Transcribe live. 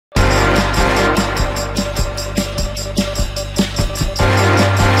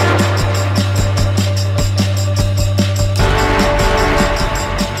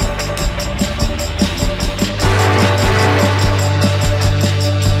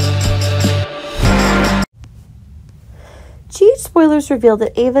spoilers reveal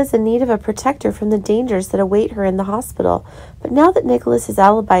that Ava is in need of a protector from the dangers that await her in the hospital. But now that Nikolas's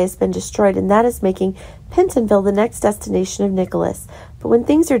alibi has been destroyed, and that is making Pentonville the next destination of Nikolas. But when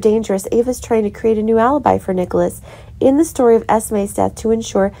things are dangerous, Ava's trying to create a new alibi for Nikolas in the story of Esme's death to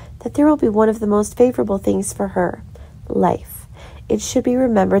ensure that there will be one of the most favorable things for her: life. It should be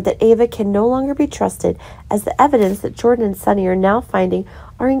remembered that Ava can no longer be trusted, as the evidence that Jordan and Sunny are now finding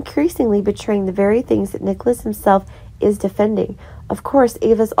are increasingly betraying the very things that Nikolas himself is defending. Of course,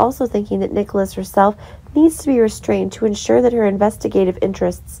 Ava's also thinking that Nikolas herself needs to be restrained to ensure that her investigative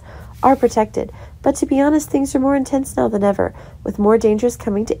interests are protected. But to be honest, things are more intense now than ever, with more dangers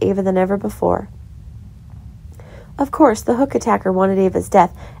coming to Ava than ever before. Of course, the Hook attacker wanted Ava's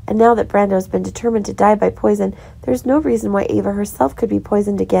death, and now that Brando has been determined to die by poison, there's no reason why Ava herself could be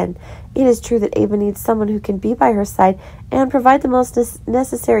poisoned again. It is true that Ava needs someone who can be by her side and provide the most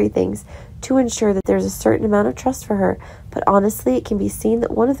necessary things to ensure that there's a certain amount of trust for her. But honestly, it can be seen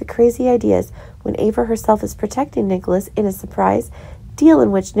that one of the crazy ideas when Ava herself is protecting Nikolas in a surprise deal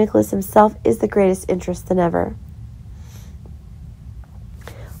in which Nikolas himself is the greatest interest than ever.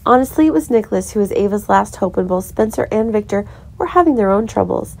 Honestly, it was Nikolas who was Ava's last hope when both Spencer and Victor were having their own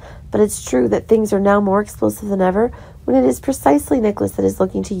troubles. But it's true that things are now more explosive than ever when it is precisely Nikolas that is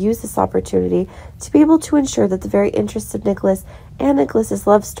looking to use this opportunity to be able to ensure that the very interests of Nikolas and Nikolas's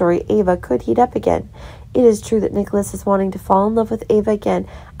love story, Ava, could heat up again. It is true that Nikolas is wanting to fall in love with Ava again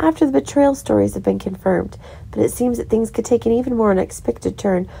after the betrayal stories have been confirmed, but it seems that things could take an even more unexpected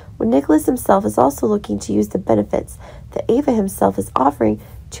turn when Nikolas himself is also looking to use the benefits that Ava himself is offering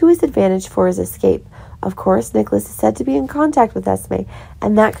to his advantage for his escape. Of course, Nikolas is said to be in contact with Esme,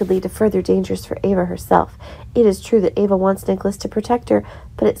 and that could lead to further dangers for Ava herself. It is true that Ava wants Nikolas to protect her,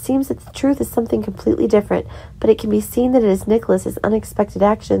 but it seems that the truth is something completely different. But it can be seen that it is Nikolas's unexpected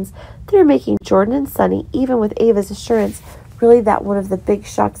actions that are making Jordan and Sunny, even with Ava's assurance, really that one of the big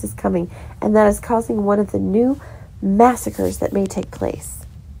shocks is coming, and that is causing one of the new massacres that may take place.